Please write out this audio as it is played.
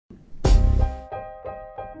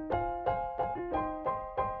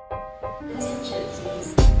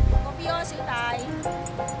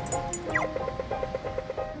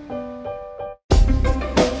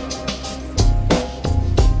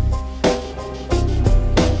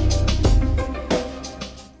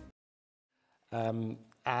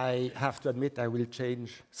I have to admit I will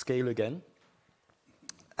change scale again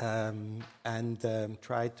and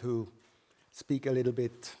try to speak a little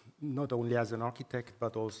bit, not only as an architect,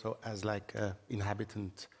 but also as like an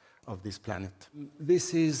inhabitant of this planet.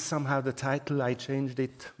 This is somehow the title. I changed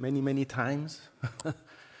it many, many times.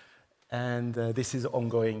 And this is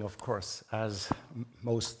ongoing, of course, as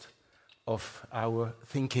most of our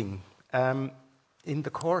thinking. In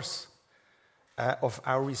the course of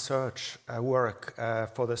our research work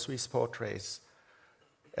for the Swiss portraits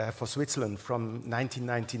for Switzerland from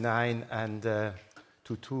 1999 and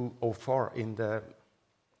to 2004 in the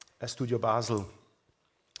Studio Basel,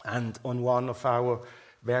 and on one of our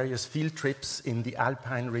various field trips in the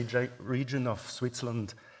Alpine region of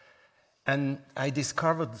Switzerland. And I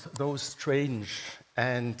discovered those strange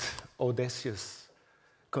and audacious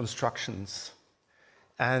constructions.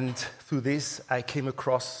 And through this, I came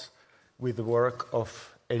across with the work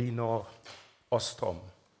of Elinor Ostrom.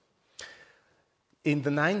 In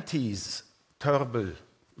the 90s, Törbel,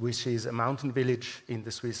 which is a mountain village in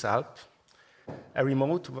the Swiss Alps, a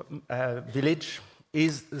remote village,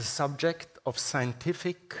 is the subject of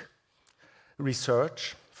scientific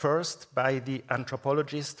research, first by the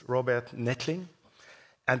anthropologist Robert Nettling,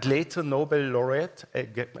 and later Nobel laureate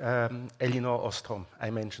Elinor Ostrom, I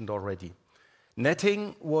mentioned already.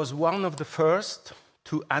 Nettling was one of the first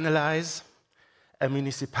to analyze a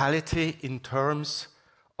municipality in terms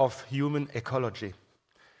of human ecology.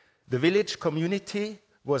 The village community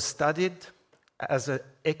was studied as an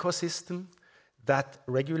ecosystem that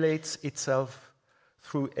regulates itself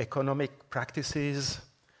through economic practices,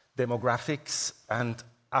 demographics, and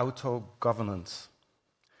auto-governance.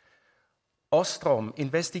 Ostrom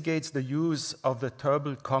investigates the use of the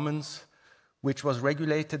Törbel Commons, which was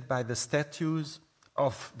regulated by the statutes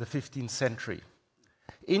of the 15th century.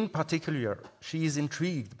 In particular, she is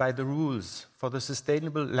intrigued by the rules for the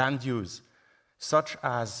sustainable land use, such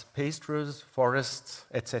as pastures, forests,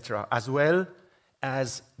 etc., as well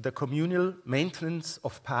as the communal maintenance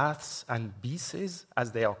of paths and Bieses,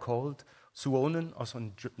 as they are called, Suonen, also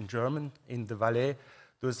in German, in the Valais.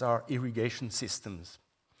 Those are irrigation systems.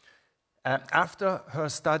 After her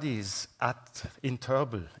studies in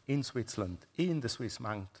Törbel, in Switzerland, in the Swiss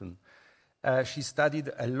mountain, she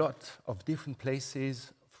studied a lot of different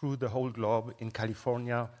places through the whole globe, in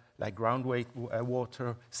California, like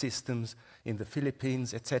groundwater systems, in the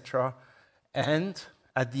Philippines, etc. And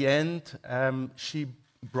at the end, she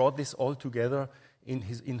brought this all together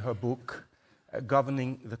in her book,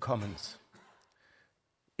 Governing the Commons.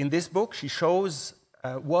 In this book, she shows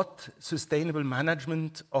what sustainable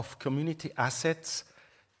management of community assets,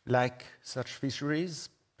 like such fisheries,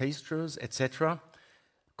 pastures, etc.,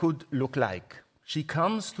 could look like. She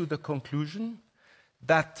comes to the conclusion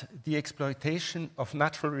that the exploitation of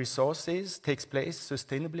natural resources takes place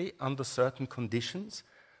sustainably under certain conditions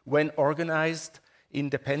when organized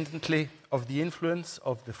independently of the influence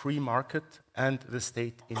of the free market and the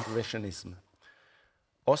state interventionism.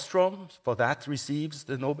 Ostrom, for that, receives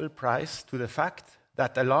the Nobel Prize to the fact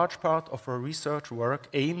that a large part of her research work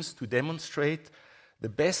aims to demonstrate the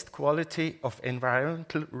best quality of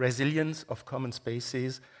environmental resilience of common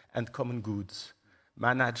spaces and common goods,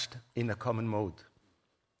 managed in a common mode.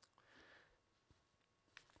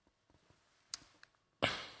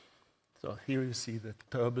 So here you see the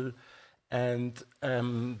Törbel, and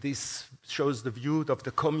this shows the view of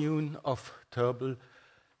the commune of Törbel,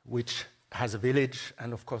 which has a village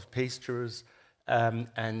and, of course, pastures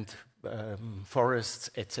and forests,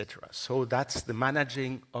 etc. So that's the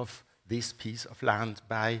managing of this piece of land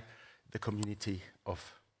by the community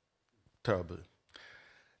of Törbel.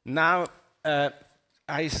 Now,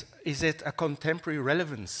 is it a contemporary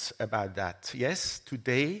relevance about that? Yes,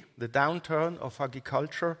 today the downturn of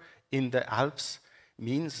agriculture in the Alps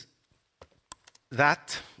means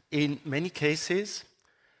that in many cases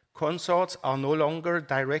consorts are no longer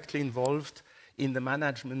directly involved in the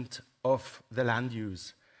management of the land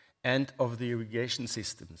use and of the irrigation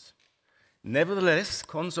systems. Nevertheless,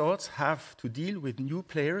 consorts have to deal with new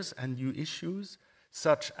players and new issues,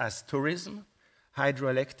 such as tourism,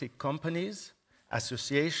 hydroelectric companies,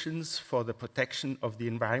 associations for the protection of the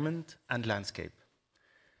environment and landscape.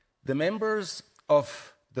 The members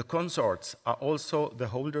of the consorts are also the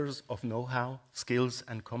holders of know-how, skills,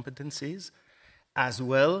 and competencies, as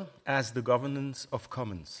well as the governance of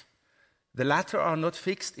commons. The latter are not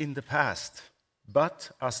fixed in the past,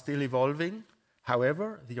 but are still evolving.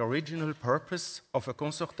 However, the original purpose of a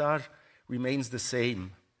consortage remains the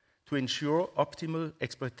same: to ensure optimal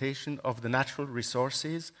exploitation of the natural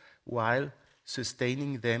resources while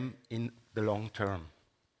sustaining them in the long term.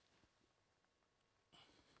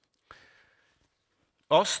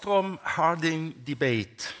 Ostrom-Harding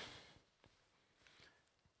debate.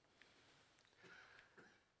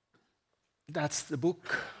 That's the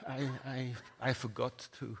book I forgot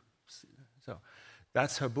to. So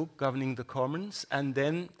that's her book, Governing the Commons. And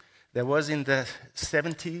then there was in the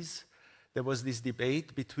 70s, there was this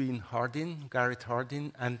debate between Harding, Garrett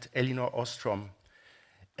Harding, and Elinor Ostrom.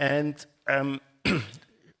 And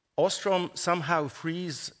Ostrom somehow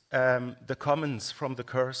frees the Commons from the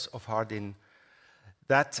curse of Harding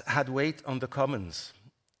that had weighed on the Commons.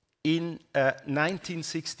 In a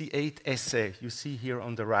 1968 essay, you see here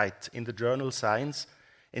on the right, in the journal Science,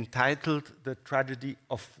 entitled The Tragedy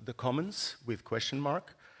of the Commons, with question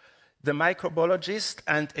mark, the microbiologist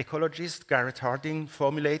and ecologist Garrett Harding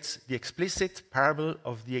formulates the explicit parable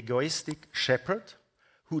of the egoistic shepherd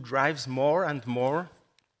who drives more and more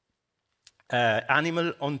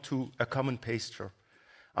animal onto a common pasture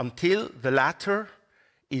until the latter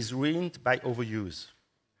is ruined by overuse.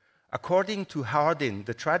 According to Harding,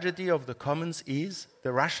 the tragedy of the commons is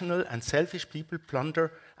the rational and selfish people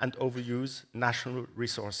plunder and overuse national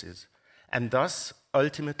resources, and thus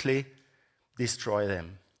ultimately destroy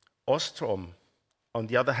them. Ostrom, on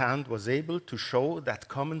the other hand, was able to show that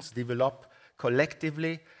commons develop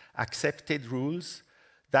collectively accepted rules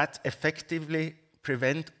that effectively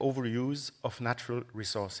prevent overuse of natural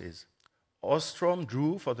resources. Ostrom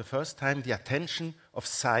drew for the first time the attention of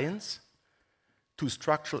science to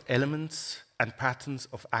structural elements and patterns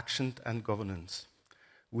of action and governance,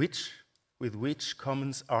 with which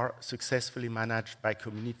commons are successfully managed by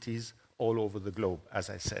communities all over the globe,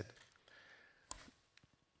 as I said.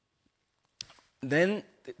 Then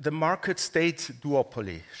the market-state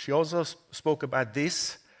duopoly. She also spoke about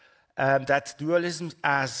this, that dualisms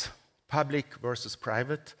as public versus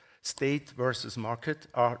private, state versus market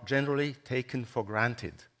are generally taken for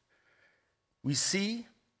granted. We see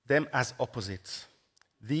them as opposites.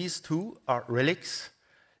 These two are relics,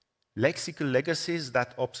 lexical legacies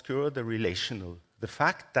that obscure the relational. The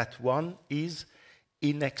fact that one is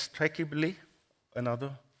inextricably,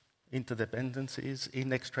 another interdependence is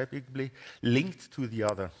inextricably linked to the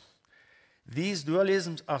other. These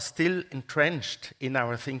dualisms are still entrenched in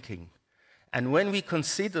our thinking. And when we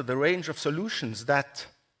consider the range of solutions that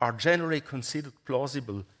are generally considered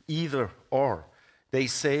plausible, either or, they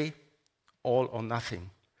say all or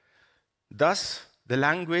nothing. Thus, the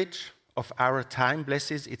language of our time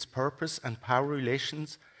blesses its purpose and power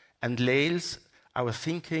relations and lails our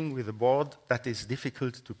thinking with a board that is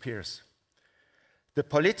difficult to pierce. The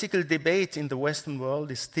political debate in the Western world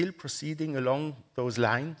is still proceeding along those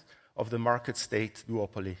lines of the market-state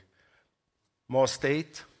duopoly. More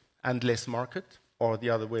state and less market, or the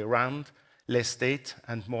other way around, less state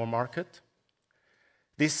and more market.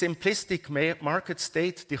 This simplistic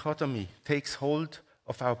market-state dichotomy takes hold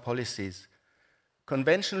of our policies.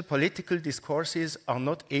 Conventional political discourses are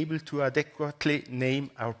not able to adequately name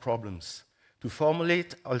our problems, to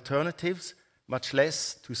formulate alternatives, much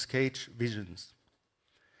less to sketch visions.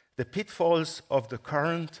 The pitfalls of the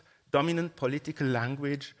current dominant political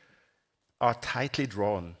language are tightly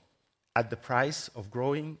drawn at the price of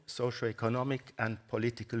growing socioeconomic and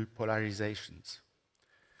political polarizations.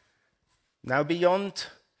 Now, beyond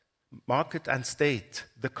market and state,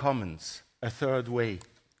 the commons, a third way.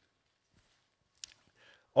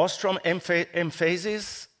 Ostrom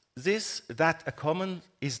emphasizes this, that a common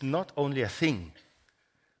is not only a thing,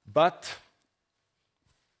 but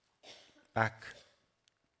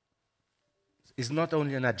is not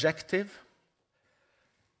only an adjective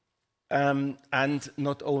and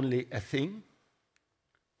not only a thing,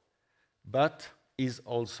 but is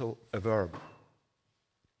also a verb.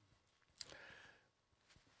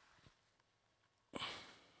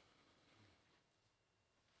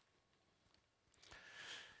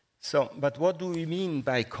 So, but what do we mean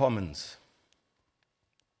by commons?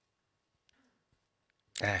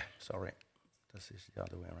 Sorry, this is the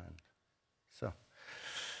other way around. So,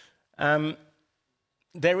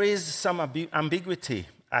 there is some ambiguity,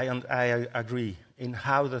 I agree, in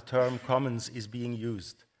how the term commons is being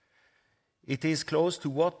used. It is close to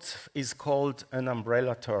what is called an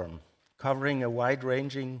umbrella term, covering a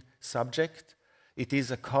wide-ranging subject. It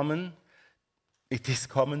is common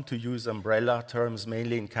to use umbrella terms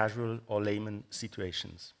mainly in casual or layman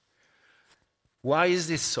situations. Why is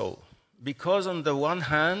this so? Because on the one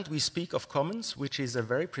hand, we speak of commons, which is a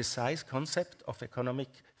very precise concept of economic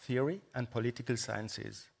theory and political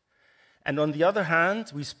sciences. And on the other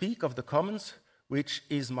hand, we speak of the commons, which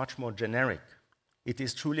is much more generic. It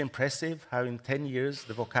is truly impressive how in 10 years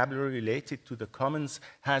the vocabulary related to the commons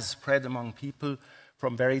has spread among people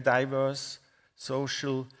from very diverse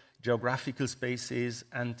social, geographical spaces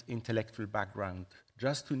and intellectual background,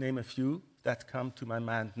 Just to name a few that come to my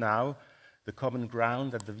mind now: the Common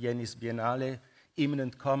Ground at the Venice Biennale,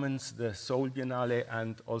 Immanent Commons, the Seoul Biennale,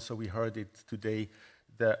 and also we heard it today,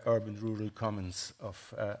 the urban-rural commons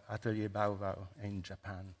of Atelier Baobao in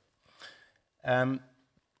Japan.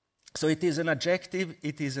 So it is an adjective,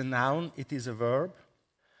 it is a noun, it is a verb,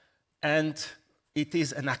 and it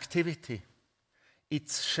is an activity.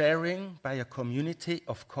 It's sharing by a community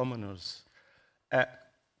of commoners, a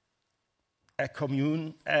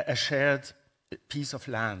shared piece of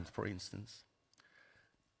land, for instance.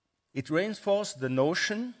 It reinforces the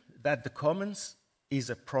notion that the commons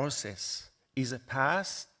is a process, is a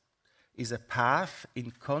path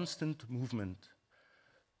in constant movement.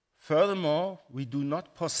 Furthermore, we do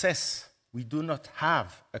not possess, we do not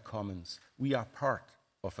have a commons. We are part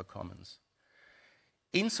of a commons.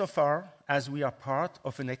 Insofar as we are part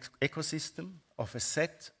of an ecosystem, of a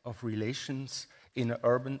set of relations in an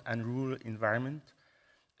urban and rural environment,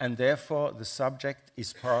 and therefore the subject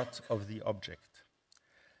is part of the object.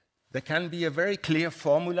 There can be a very clear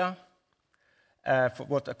formula for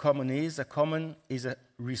what a common is. A common is a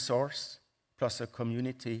resource plus a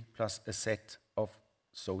community plus a set of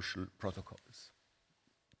social protocols.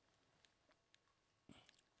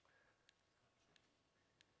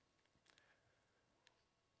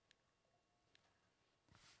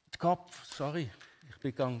 Kopf, sorry, ich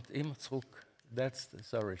bin immer zurück.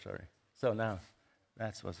 Sorry. So now,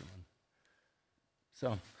 that was the one.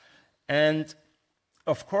 So, and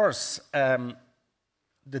of course,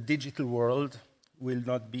 the digital world will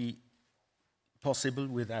not be possible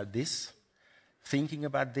without this. Thinking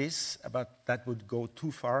about this, that would go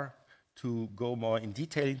too far to go more in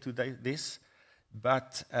detail into this.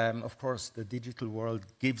 But of course, the digital world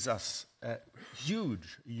gives us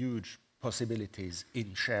huge possibilities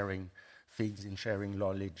in sharing things, in sharing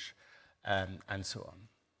knowledge, and so on.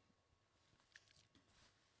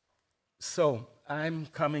 So I'm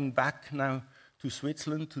coming back now to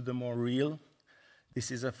Switzerland, to the more real.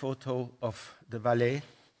 This is a photo of the Valais.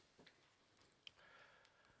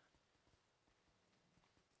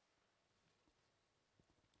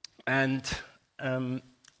 And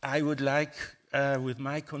I would like, with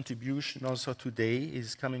my contribution also today,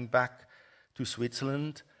 is coming back to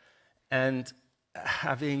Switzerland and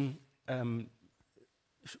having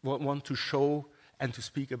want to show and to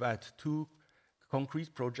speak about two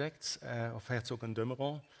concrete projects of Herzog and de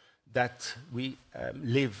Meuron that we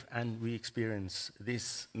live and we experience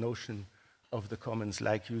this notion of the commons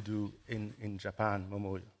like you do in Japan,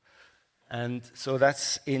 Momoi. And so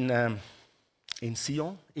that's in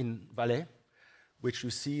Sion, in Valais, which you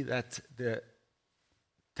see that the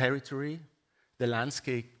territory, the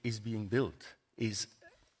landscape is being built, is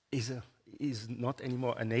not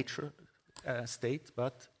anymore a nature state,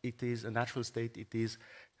 but it is a natural state. It is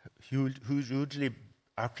hugely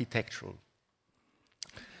architectural.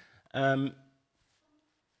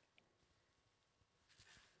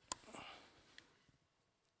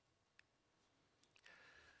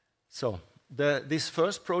 So this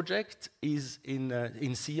first project is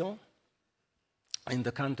in Sion, in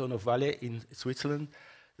the canton of Valais in Switzerland.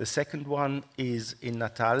 The second one is in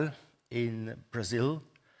Natal in Brazil,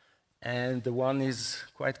 and the one is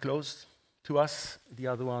quite close to us. The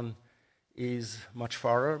other one is much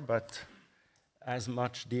farther, but as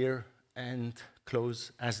much dear and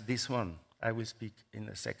close as this one. I will speak in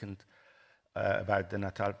a second about the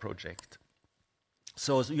Natal project.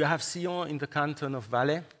 So you have Sion in the canton of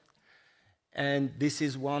Valais, and this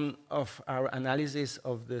is one of our analyses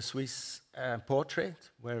of the Swiss portrait,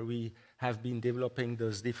 where we have been developing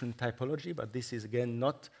those different typology, but this is again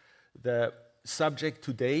not the subject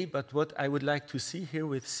today. But what I would like to see here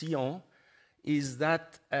with Sion is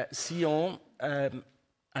that Sion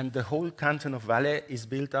and the whole canton of Valais is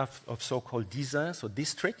built up of so-called dizains, so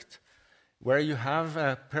district, where you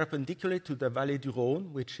have perpendicular to the Vallée du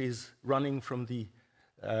Rhône, which is running from the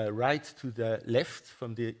right to the left,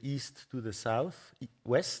 from the east to the south,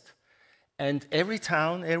 west. And every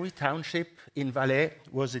town, every township in Valais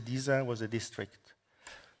was a dizain, was a district.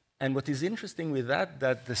 And what is interesting with that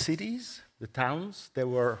the cities, the towns, they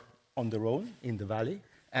were on the Rhône, in the valley,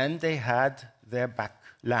 and they had their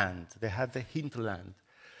backland, they had the hinterland.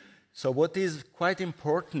 So what is quite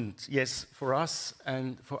important, yes, for us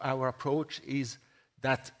and for our approach is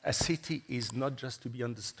that a city is not just to be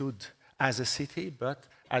understood as a city, but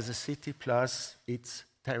as a city plus its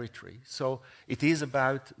territory. So it is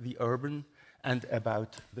about the urban and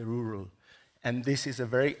about the rural. And this is a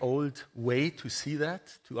very old way to see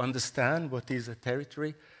that, to understand what is a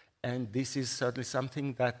territory. And this is certainly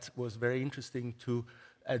something that was very interesting to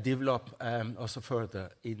develop also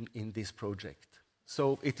further in this project.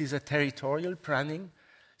 So it is a territorial planning.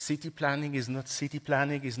 City planning is not city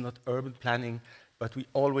planning, is not urban planning, but we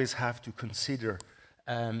always have to consider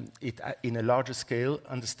it in a larger scale,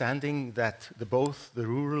 understanding that both the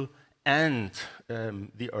rural and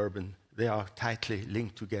the urban, they are tightly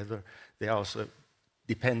linked together. They are also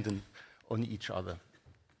dependent on each other.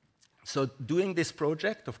 So doing this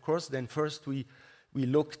project, of course, then first we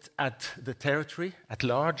looked at the territory at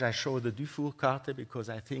large. I show the Dufour carte because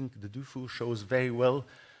I think the Dufour shows very well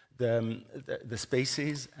the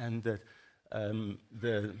spaces and the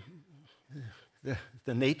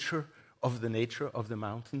nature of the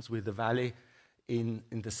mountains, with the valley in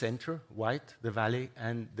the center, white, the valley,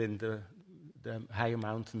 and then the higher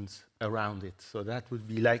mountains around it. So that would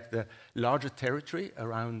be like the larger territory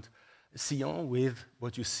around Sion, with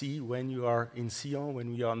what you see when you are in Sion,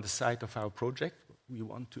 when we are on the site of our project. We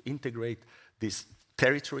want to integrate this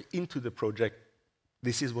territory into the project.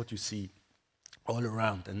 This is what you see all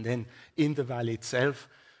around. And then in the valley itself,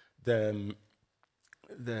 the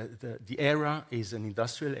area is an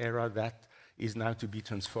industrial area that is now to be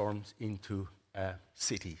transformed into a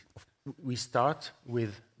city. We start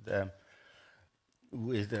with the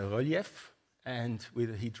relief and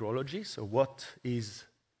with the hydrology. So what is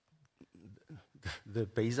the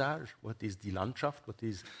paysage? What is the Landschaft? What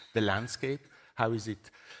is the landscape? How is it?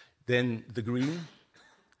 Then the green.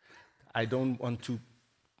 I don't want to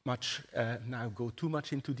now go too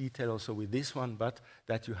much into detail also with this one, but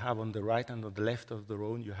that you have on the right and on the left of the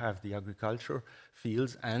Rhone, you have the agriculture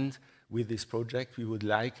fields. And with this project, we would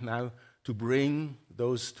like now to bring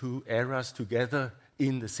those two areas together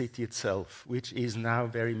in the city itself, which is now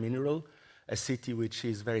very mineral, a city which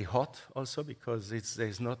is very hot also because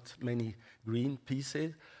there's not many green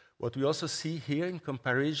pieces. What we also see here in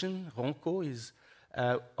comparison, Ronco is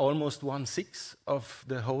almost 1/6 of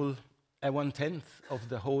the whole, 1/10 of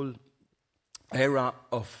the whole area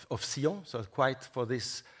of Sion. So quite for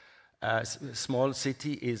this small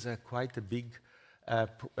city is quite a big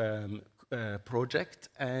project.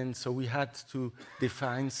 And so we had to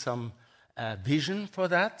define some vision for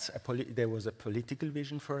that. There was a political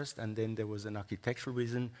vision first, and then there was an architectural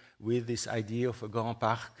vision with this idea of a grand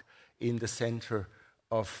park in the center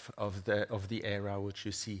of the area, which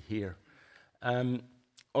you see here.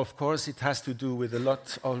 Of course, it has to do with a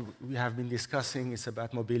lot we have been discussing. It's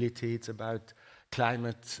about mobility, it's about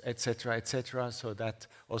climate, etc., etc. So that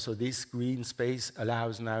also this green space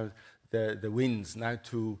allows now the winds now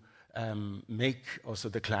to make also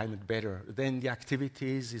the climate better. Then the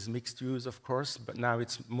activities is mixed use, of course, but now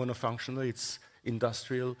it's monofunctional, it's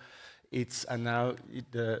industrial, and now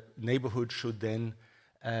the neighborhood should then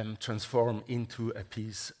transform into a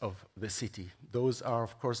piece of the city. Those are,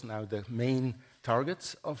 of course, now the main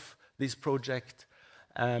targets of this project,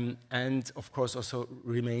 and of course also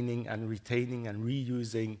remaining and retaining and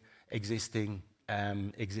reusing existing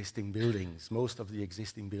buildings, most of the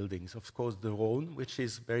existing buildings. Of course, the Rhone, which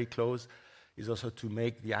is very close, is also to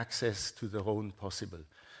make the access to the Rhone possible.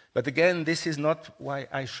 But again, this is not why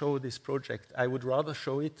I show this project. I would rather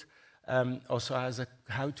show it also as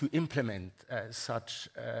how to implement such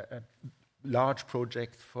a large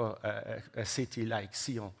project for a city like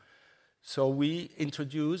Sion. So we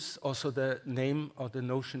introduce also the name or the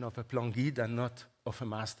notion of a plan guide and not of a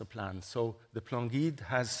master plan. So the plan guide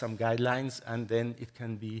has some guidelines, and then it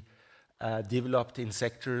can be developed in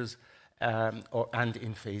sectors and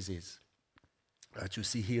in phases. You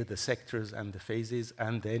see here the sectors and the phases,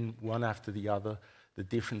 and then one after the other, the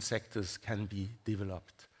different sectors can be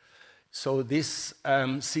developed. So this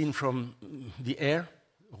seen from the air,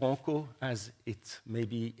 Ronco, as it may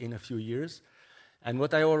be in a few years. And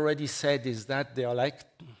what I already said is that they are like,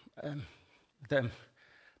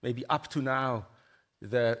 maybe up to now,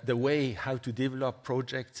 the way how to develop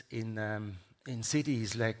projects in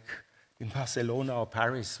cities like in Barcelona or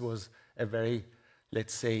Paris was a very,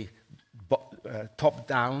 let's say,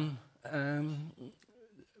 top-down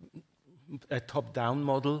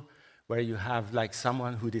model, where you have like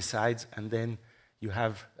someone who decides, and then you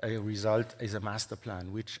have a result as a master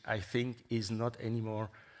plan, which I think is not anymore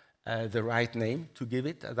the right name to give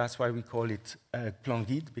it. That's why we call it plan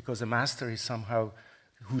guide, because a master is somehow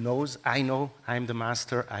who knows. I know, I'm the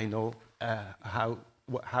master, I know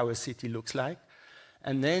how a city looks like.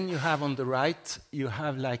 And then you have on the right, you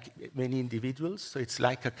have like many individuals, so it's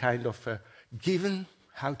like a kind of a given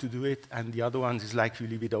how to do it, and the other one is like you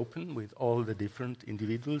leave it open with all the different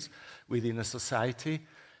individuals within a society.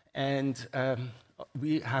 And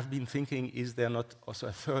we have been thinking, is there not also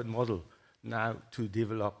a third model now to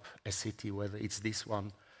develop a city, whether it's this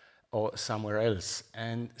one or somewhere else?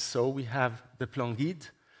 And so we have the plan guide,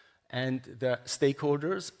 And the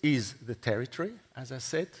stakeholders is the territory, as I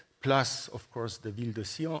said, plus, of course, the Ville de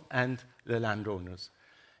Sion and the landowners.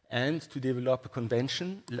 And to develop a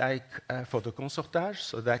convention like for the consortage,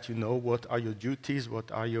 so that you know what are your duties,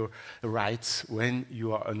 what are your rights when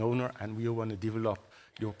you are an owner and you want to develop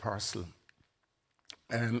your parcel.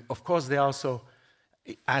 Of course, they also,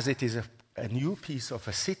 as it is a new piece of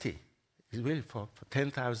a city, really for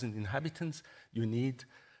 10,000 inhabitants, you need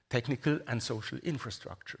technical and social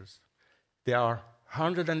infrastructures. There are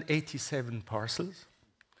 187 parcels.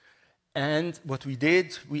 And what we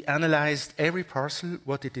did, we analyzed every parcel,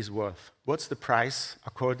 what it is worth. What's the price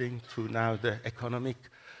according to now the economic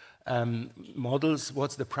models,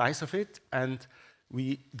 what's the price of it? And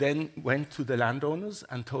we then went to the landowners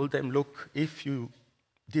and told them, look, if you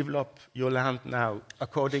develop your land now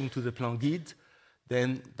according to the plan guide,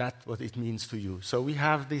 then that's what it means to you. So we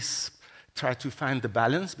have this, try to find the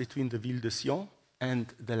balance between the Ville de Sion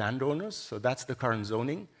and the landowners, so that's the current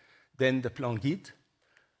zoning. Then the plan guide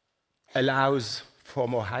allows for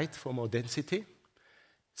more height, for more density.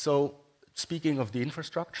 So speaking of the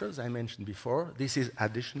infrastructures I mentioned before, this is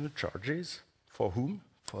additional charges for whom?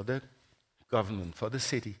 For the government, for the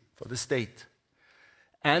city, for the state.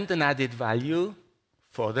 And an added value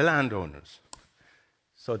for the landowners.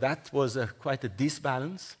 So that was quite a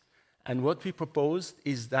disbalance. And what we proposed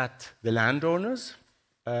is that the landowners,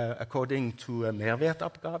 according to a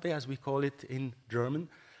Mehrwertabgabe, as we call it in German,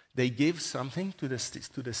 they give something to the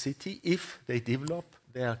city if they develop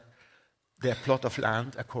their plot of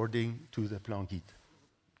land according to the plan guide.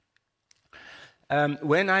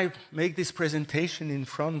 When I make this presentation in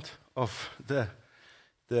front of the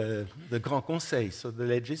Grand Conseil, so the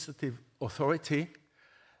legislative authority,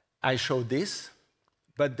 I showed this,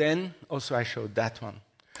 but then also I showed that one.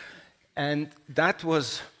 And that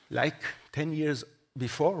was like 10 years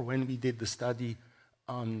before when we did the study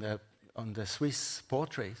on the Swiss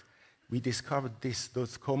portrait. We discovered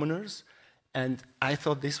those commoners, and I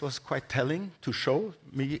thought this was quite telling to show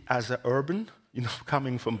me as an urban,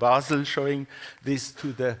 coming from Basel, showing this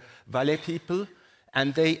to the Valais people,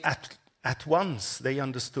 and they at once they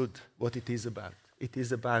understood what it is about. It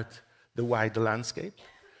is about the wider landscape,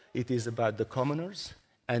 it is about the commoners,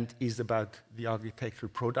 and is about the architectural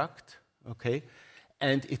product, okay?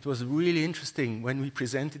 And it was really interesting when we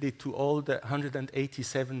presented it to all the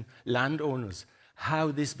 187 landowners,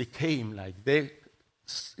 how this became like. They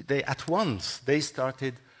at once, they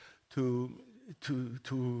started to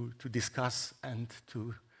discuss and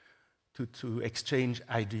to exchange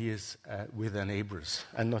ideas with their neighbors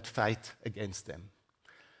and not fight against them.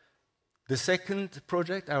 The second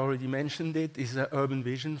project, I already mentioned it, is an urban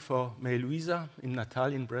vision for Meia Luisa in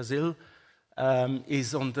Natal in Brazil,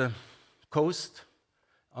 is on the coast,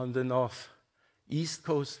 on the northeast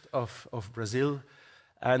coast of Brazil,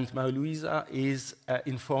 and Meia Luisa is an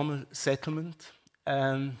informal settlement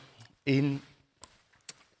in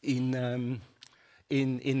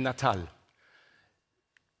Natal.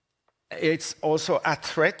 It's also a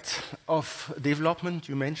threat of development.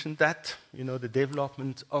 You mentioned that, the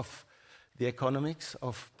development of the economics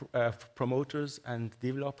of promoters and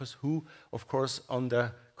developers who, of course, on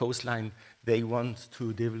the coastline, they want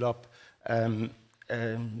to develop the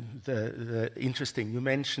interesting. You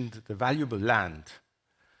mentioned the valuable land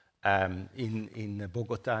in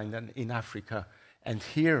Bogota, in Africa. And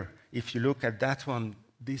here, if you look at that one,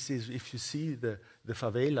 this is, if you see the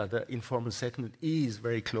favela, the informal settlement is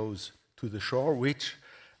very close to the shore, which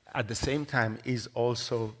at the same time is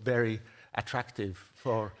also very attractive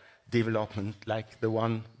for development, like the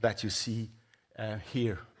one that you see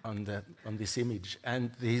here on this image.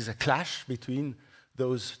 And there is a clash between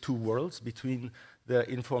those two worlds, between the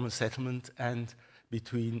informal settlement and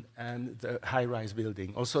between the high-rise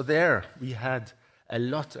building. Also there, we had a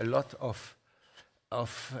lot of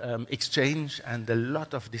exchange and a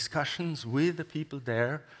lot of discussions with the people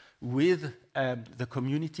there, with the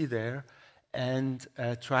community there, and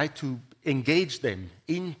try to engage them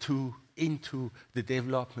into the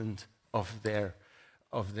development of their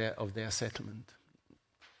settlement.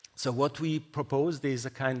 So what we proposed is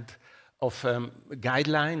a kind of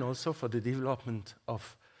guideline also for the development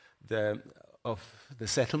of the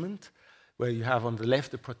settlement, where you have on the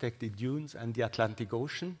left the protected dunes and the Atlantic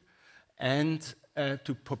Ocean, and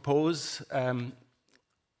to propose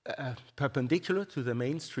perpendicular to the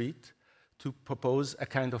main street, to propose a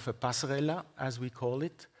kind of a passerella, as we call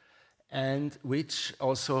it, and which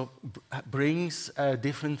also brings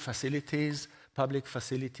different facilities, public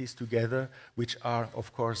facilities together, which are,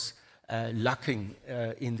 of course, lacking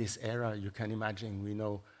in this era. You can imagine, we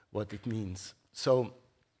know what it means. So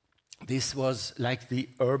this was like the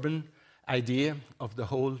urban idea of the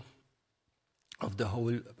whole of the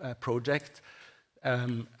whole project,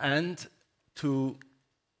 and to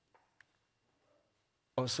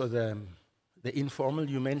also the informal,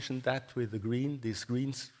 you mentioned that with the green, this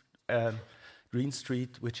green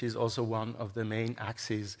street, which is also one of the main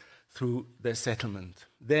axes through the settlement.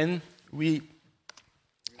 Then we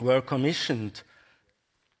were commissioned.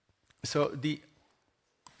 So the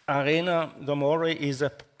Arena d'Amore is a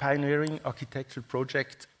pioneering architectural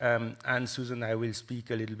project, and Susan, I will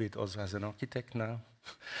speak a little bit also as an architect now,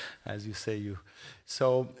 as you say you.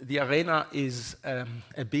 So the Arena is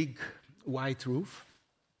a big white roof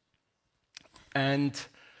and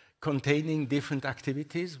containing different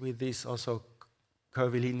activities with this also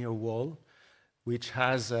curvilinear wall, which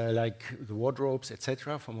has like the wardrobes,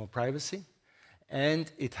 etc., for more privacy.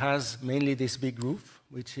 And it has mainly this big roof,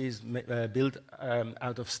 which is built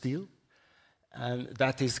out of steel, and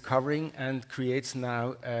that is covering and creates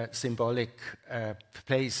now a symbolic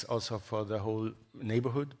place also for the whole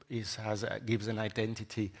neighborhood. It gives an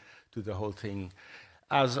identity to the whole thing.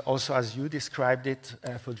 Also, as you described it,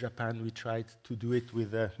 for Japan, we tried to do it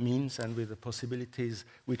with the means and with the possibilities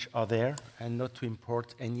which are there, and not to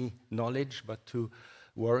import any knowledge, but to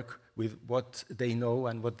work with what they know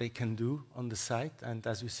and what they can do on the site. And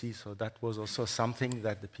as you see, so that was also something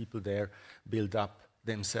that the people there build up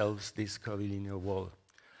themselves, this curvilinear wall.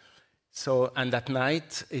 So, and at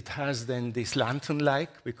night, it has then this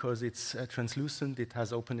lantern-like, because it's translucent, it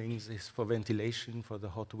has openings for ventilation, for the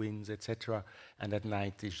hot winds, etc. And at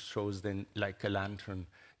night, it shows then like a lantern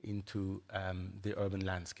into the urban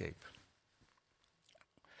landscape.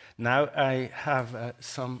 Now I have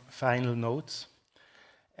some final notes.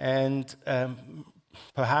 And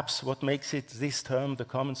perhaps what makes it, this term, the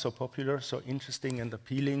common, so popular, so interesting and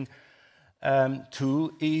appealing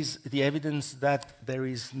too, is the evidence that there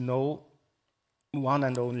is no one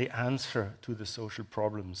and only answer to the social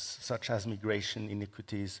problems, such as migration,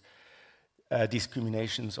 inequities,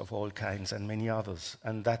 discriminations of all kinds, and many others,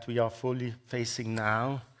 and that we are fully facing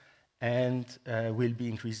now and will be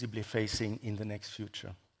increasingly facing in the next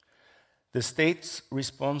future. The state's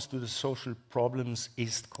response to the social problems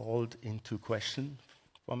is called into question,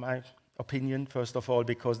 for my opinion, first of all,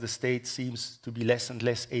 because the state seems to be less and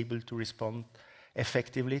less able to respond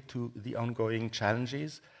effectively to the ongoing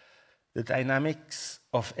challenges. The dynamics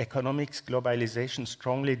of economics globalization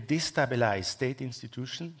strongly destabilize state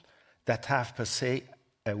institutions that have per se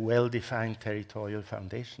a well-defined territorial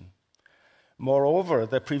foundation. Moreover,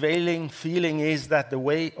 the prevailing feeling is that the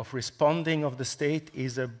way of responding of the state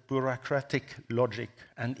is a bureaucratic logic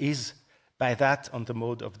and is, by that, on the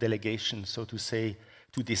mode of delegation, so to say,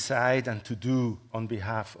 to decide and to do on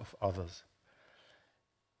behalf of others.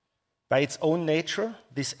 By its own nature,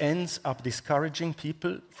 this ends up discouraging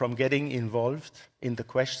people from getting involved in the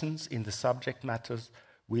questions, in the subject matters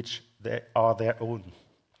which are their own.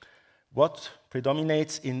 What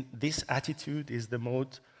predominates in this attitude is the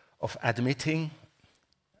mode of admitting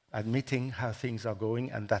how things are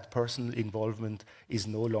going, and that personal involvement is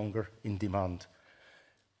no longer in demand,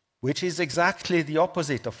 which is exactly the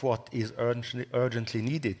opposite of what is urgently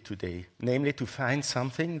needed today, namely to find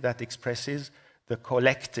something that expresses the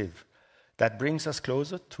collective, that brings us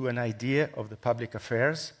closer to an idea of the public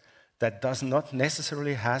affairs that does not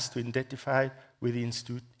necessarily have to identify with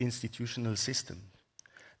the institutional system.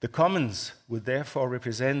 The commons would therefore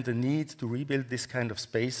represent the need to rebuild this kind of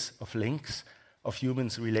space of links, of human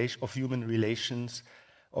relations,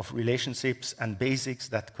 of relationships and basics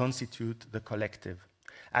that constitute the collective.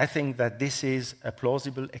 I think that this is a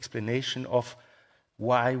plausible explanation of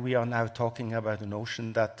why we are now talking about a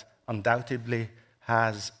notion that undoubtedly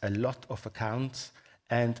has a lot of accounts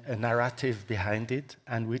and a narrative behind it,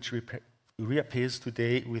 and which reappears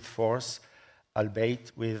today with force,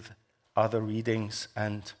 albeit with other readings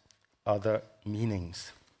and other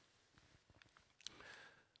meanings.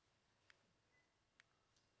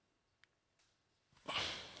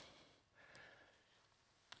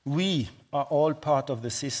 We are all part of the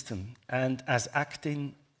system, and as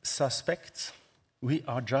acting suspects, we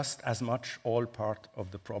are just as much all part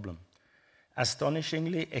of the problem.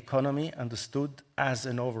 Astonishingly, economy, understood as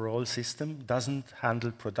an overall system, doesn't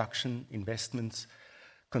handle production, investments,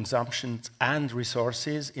 consumption, and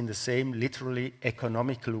resources in the same literally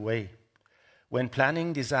economical way. When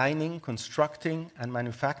planning, designing, constructing, and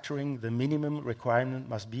manufacturing, the minimum requirement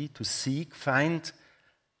must be to seek, find,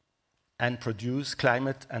 and produce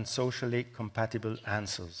climate and socially compatible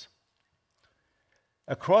answers.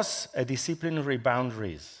 Across a disciplinary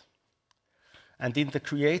boundaries, and in the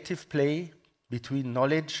creative play between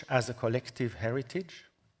knowledge as a collective heritage,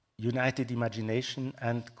 united imagination,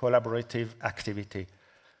 and collaborative activity,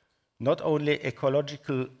 not only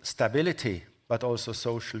ecological stability, but also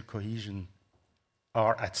social cohesion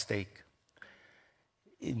are at stake.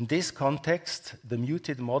 In this context, the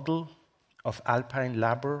muted model of alpine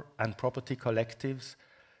labor and property collectives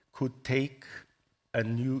could take a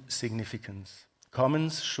new significance.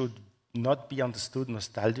 Commons should not be understood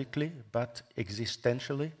nostalgically, but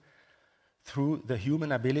existentially, through the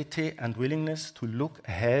human ability and willingness to look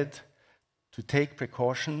ahead, to take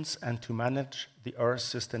precautions, and to manage the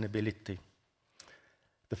Earth's sustainability.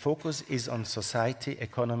 The focus is on society,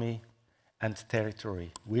 economy, and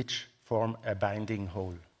territory, which form a binding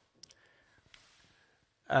whole.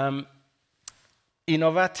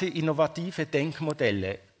 Innovative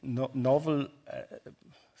Denkmodelle, novel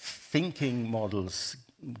thinking models,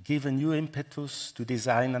 give a new impetus to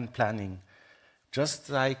design and planning, just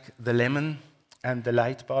like the lemon and the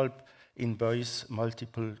light bulb in Boy's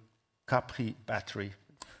multiple Capri battery.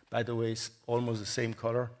 By the way, it's almost the same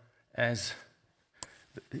color as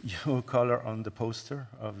your color on the poster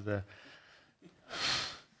of the...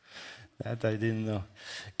 That I didn't know.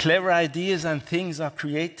 Clever ideas and things are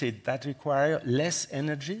created that require less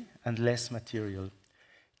energy and less material.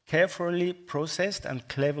 Carefully processed and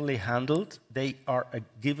cleverly handled, they are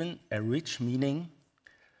given a rich meaning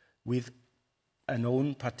with an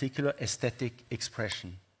own particular aesthetic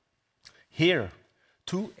expression. Here,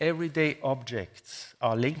 two everyday objects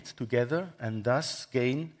are linked together and thus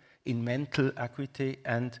gain in mental acuity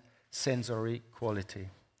and sensory quality.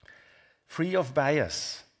 Free of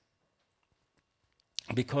bias,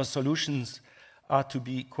 because solutions are to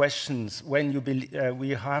be questions. When you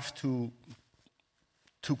we have to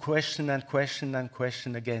question and question and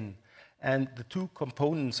question again. And the two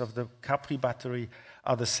components of the Capri battery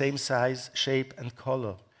are the same size, shape, and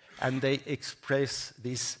color, and they express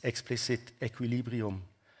this explicit equilibrium.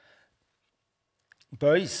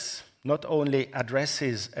 Beuys not only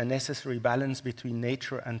addresses a necessary balance between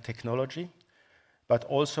nature and technology, but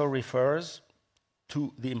also refers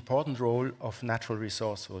to the important role of natural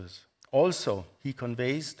resources. Also, he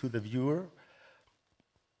conveys to the viewer,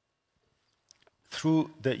 through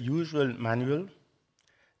the usual manual,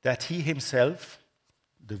 that he himself,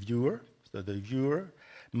 the viewer,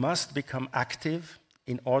 must become active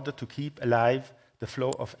in order to keep alive the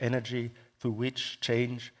flow of energy through which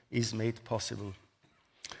change is made possible.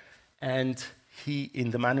 And in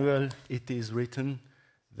the manual, it is written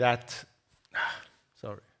that,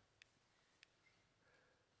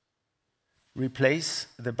 replace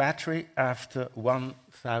the battery after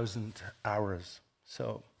 1,000 hours.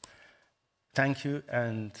 So, thank you,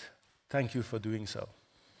 and thank you for doing so.